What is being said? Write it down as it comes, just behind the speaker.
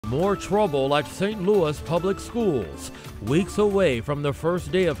More trouble at St. Louis public schools. Weeks away from the first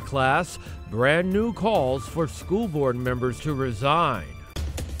day of class, brand new calls for school board members to resign.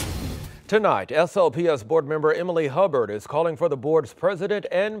 Tonight, SLPS board member Emily Hubbard is calling for the board's president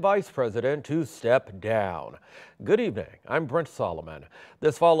and vice president to step down. Good evening, I'm Brent Solomon.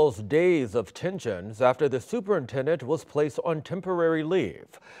 This follows days of tensions after the superintendent was placed on temporary leave.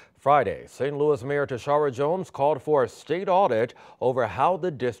 Friday, St. Louis Mayor Tashara Jones called for a state audit over how the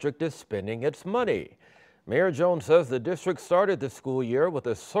district is spending its money. Mayor Jones says the district started the school year with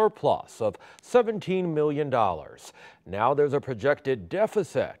a surplus of $17 million. Now there's a projected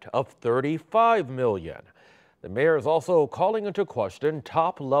deficit of $35 million. The mayor is also calling into question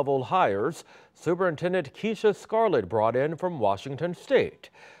top-level hires Superintendent Keisha Scarlett brought in from Washington State.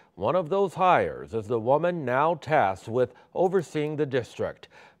 One of those hires is the woman now tasked with overseeing the district,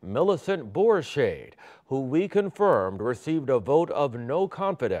 Millicent Boershade, who we confirmed received a vote of no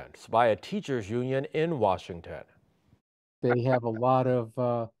confidence by a teachers union in Washington. They have a lot of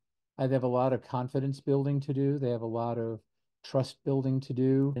confidence building to do. They have a lot of trust building to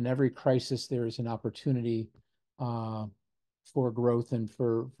do. In every crisis, there is an opportunity for growth and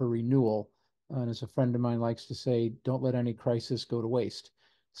for renewal. And as a friend of mine likes to say, don't let any crisis go to waste.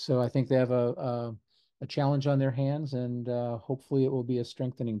 So I think they have a challenge on their hands, and hopefully it will be a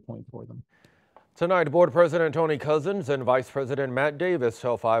strengthening point for them. Tonight, Board President Tony Cousins and Vice President Matt Davis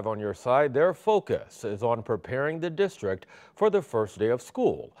tell 5 on Your Side their focus is on preparing the district for the first day of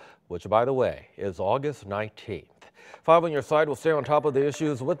school, which, by the way, is August 19th. 5 on Your Side will stay on top of the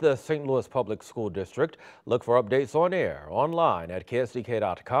issues with the St. Louis Public School District. Look for updates on air, online at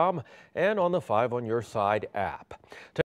ksdk.com, and on the 5 on Your Side app.